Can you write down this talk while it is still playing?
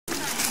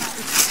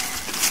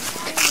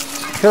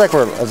feel like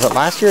was it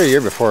last year or the year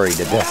before he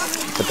did this?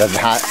 But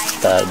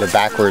the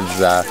backwards. He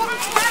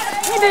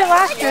did it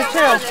last year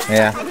too.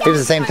 Yeah, it was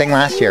the same thing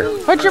last year.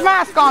 Put your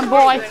mask on,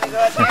 boy.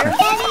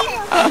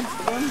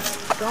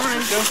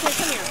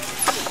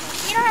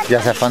 You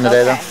guys have fun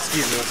today, though?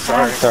 Excuse me,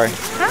 sorry. Sorry.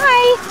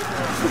 Hi.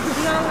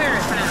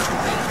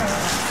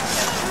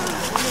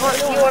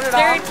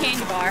 They're in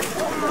candy bar.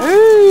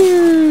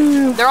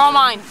 Ooh. They're all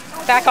mine.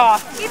 Back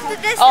off.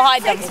 I'll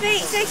hide them. 6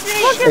 feet, 6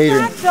 feet. Look at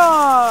Adrian. that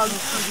dog.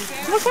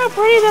 Look how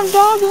pretty them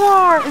dogs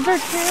are. Is there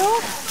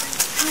two?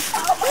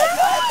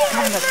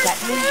 Kind of upset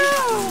me.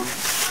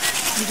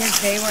 Because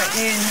they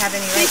didn't have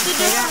any right to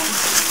do that.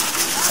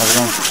 How's it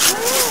going?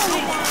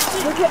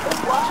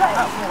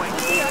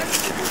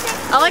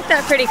 I like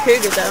that pretty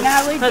cougar though.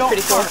 Natalie, that's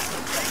pretty cool.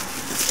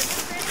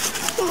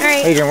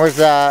 Alright. Adrian, where's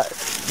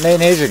Nate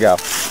and Asia go?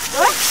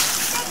 What?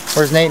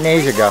 Where's Nate and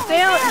Asia go?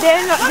 They're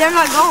not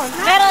going.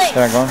 Natalie.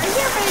 They're not going?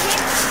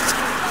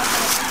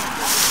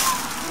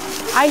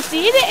 I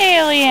see the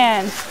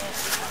alien.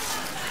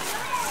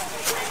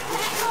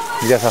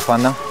 You guys have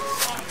fun, though?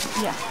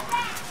 Yeah.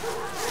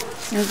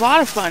 It was a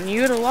lot of fun.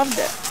 You would have loved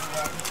it.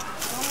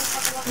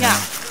 Yeah.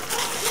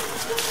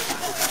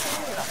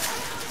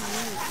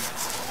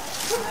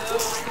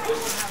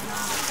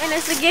 And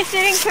it's a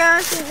gifted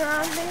encouragement.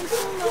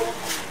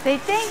 Say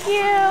thank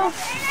you.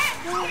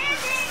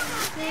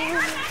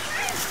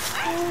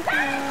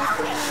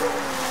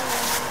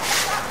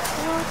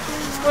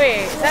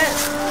 Wait,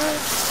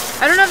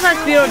 I don't know if that's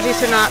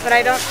Beetlejuice or not, but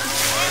I don't.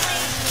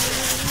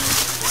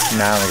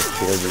 No, I don't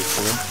think it's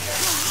Beetlejuice.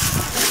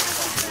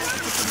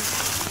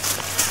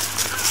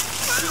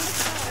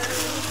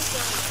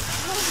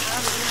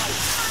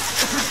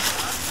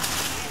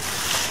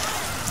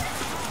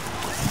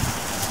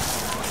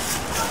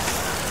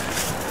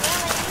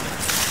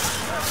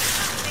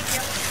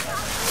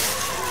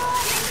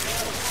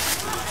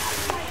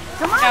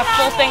 Come on, Got a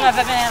full thing of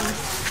M&M's.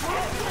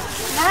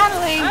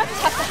 Natalie. I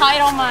just have to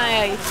hide all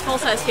my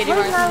full-size candy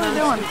What is bars. Natalie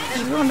doing?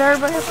 She's going to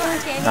everybody else?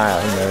 Who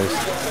knows?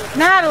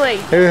 Natalie.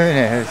 Who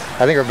knows?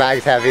 I think her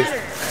bag's heavy.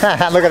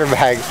 Look at her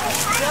bag.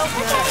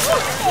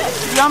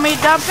 You want me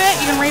to dump it?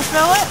 You can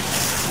refill it?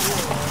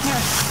 Here.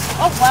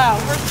 Oh, wow.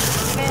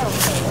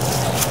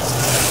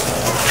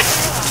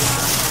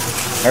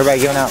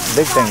 Everybody giving out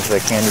big things for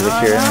the candy this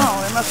year.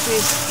 No, it must be.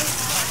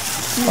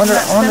 No,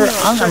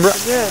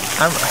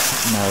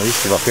 these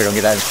people up here don't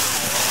get that.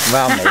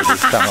 Well, maybe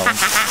some of them.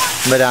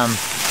 But,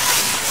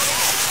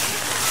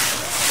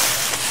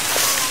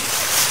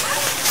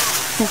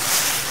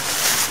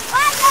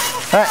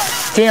 Alright,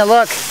 Tina,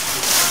 look.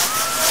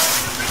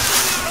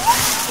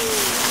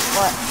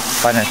 What?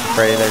 Five Nights at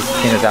Freddy. There's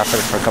Tina's outfit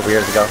from a couple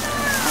years ago.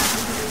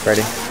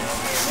 Freddy.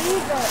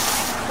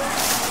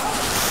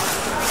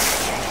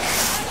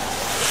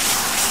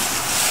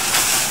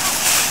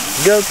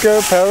 Go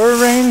Power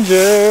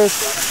Rangers!